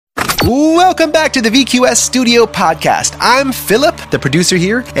Welcome back to the VQS Studio Podcast. I'm Philip, the producer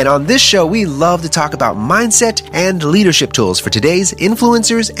here, and on this show, we love to talk about mindset and leadership tools for today's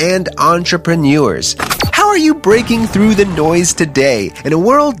influencers and entrepreneurs. How are you breaking through the noise today in a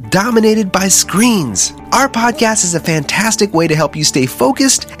world dominated by screens? Our podcast is a fantastic way to help you stay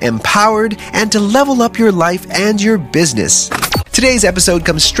focused, empowered, and to level up your life and your business. Today's episode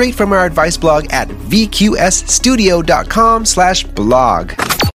comes straight from our advice blog at vqsstudio.com/blog.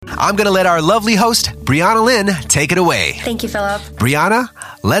 I'm going to let our lovely host, Brianna Lynn, take it away. Thank you, Philip. Brianna,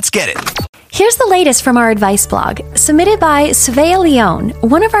 let's get it. Here's the latest from our advice blog, submitted by Svea Leone,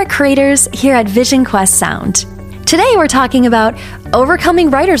 one of our creators here at Vision Quest Sound. Today we're talking about overcoming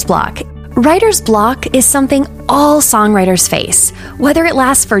writer's block. Writer's block is something all songwriters face, whether it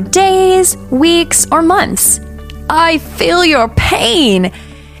lasts for days, weeks, or months. I feel your pain.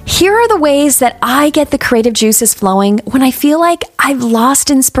 Here are the ways that I get the creative juices flowing when I feel like I've lost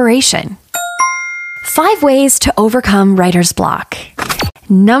inspiration. 5 ways to overcome writer's block.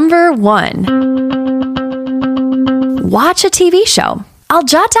 Number 1, watch a TV show. I'll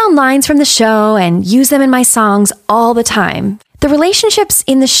jot down lines from the show and use them in my songs all the time. The relationships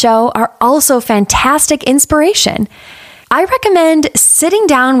in the show are also fantastic inspiration. I recommend sitting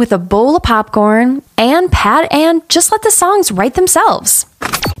down with a bowl of popcorn and pad and just let the songs write themselves.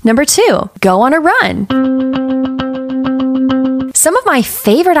 Number 2, go on a run. Some of my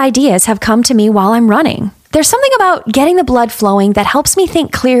favorite ideas have come to me while I'm running. There's something about getting the blood flowing that helps me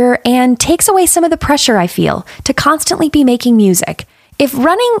think clearer and takes away some of the pressure I feel to constantly be making music. If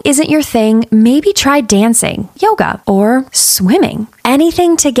running isn't your thing, maybe try dancing, yoga, or swimming.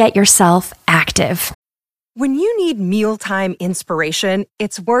 Anything to get yourself active. When you need mealtime inspiration,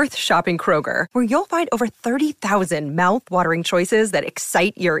 it's worth shopping Kroger, where you'll find over 30,000 mouth-watering choices that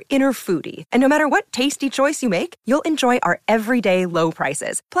excite your inner foodie. And no matter what tasty choice you make, you'll enjoy our everyday low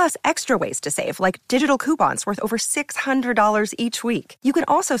prices, plus extra ways to save, like digital coupons worth over $600 each week. You can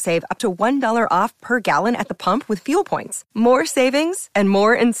also save up to $1 off per gallon at the pump with fuel points. More savings and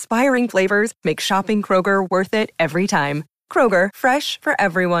more inspiring flavors make shopping Kroger worth it every time. Kroger, fresh for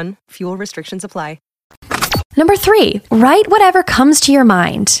everyone. Fuel restrictions apply. Number 3, write whatever comes to your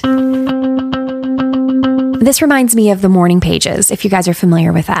mind. This reminds me of the morning pages, if you guys are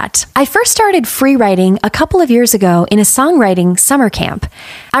familiar with that. I first started free writing a couple of years ago in a songwriting summer camp.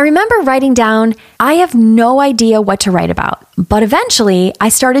 I remember writing down, I have no idea what to write about, but eventually I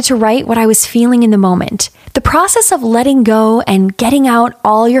started to write what I was feeling in the moment. The process of letting go and getting out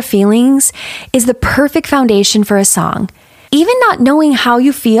all your feelings is the perfect foundation for a song. Even not knowing how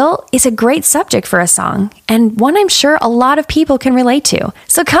you feel is a great subject for a song, and one I'm sure a lot of people can relate to.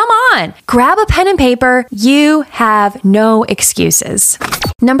 So come on, grab a pen and paper. You have no excuses.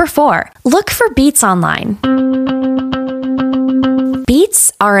 Number 4, look for beats online.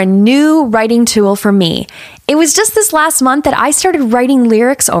 Beats are a new writing tool for me. It was just this last month that I started writing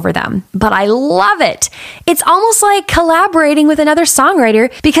lyrics over them, but I love it. It's almost like collaborating with another songwriter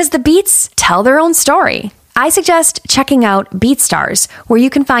because the beats tell their own story. I suggest checking out BeatStars, where you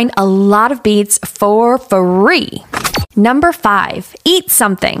can find a lot of beats for free. Number 5, eat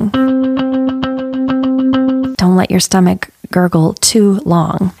something. Don't let your stomach gurgle too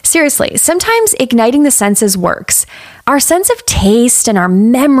long. Seriously, sometimes igniting the senses works. Our sense of taste and our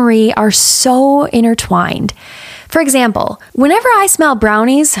memory are so intertwined. For example, whenever I smell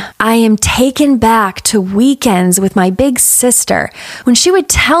brownies, I am taken back to weekends with my big sister when she would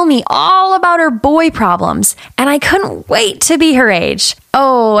tell me all about her boy problems, and I couldn't wait to be her age.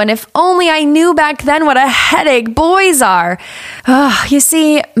 Oh, and if only I knew back then what a headache boys are. You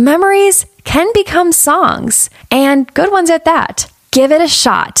see, memories can become songs, and good ones at that. Give it a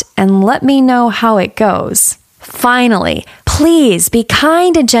shot and let me know how it goes. Finally, please be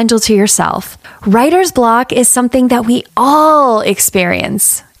kind and gentle to yourself. Writer's block is something that we all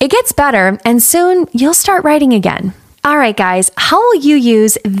experience. It gets better, and soon you'll start writing again. All right, guys, how will you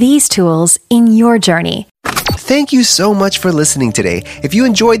use these tools in your journey? Thank you so much for listening today. If you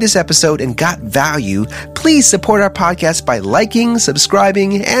enjoyed this episode and got value, please support our podcast by liking,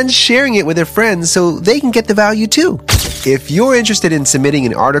 subscribing, and sharing it with your friends so they can get the value too. If you're interested in submitting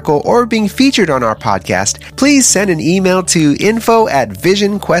an article or being featured on our podcast, please send an email to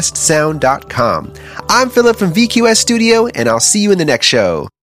info@visionquestsound.com. I'm Philip from VQS Studio, and I'll see you in the next show.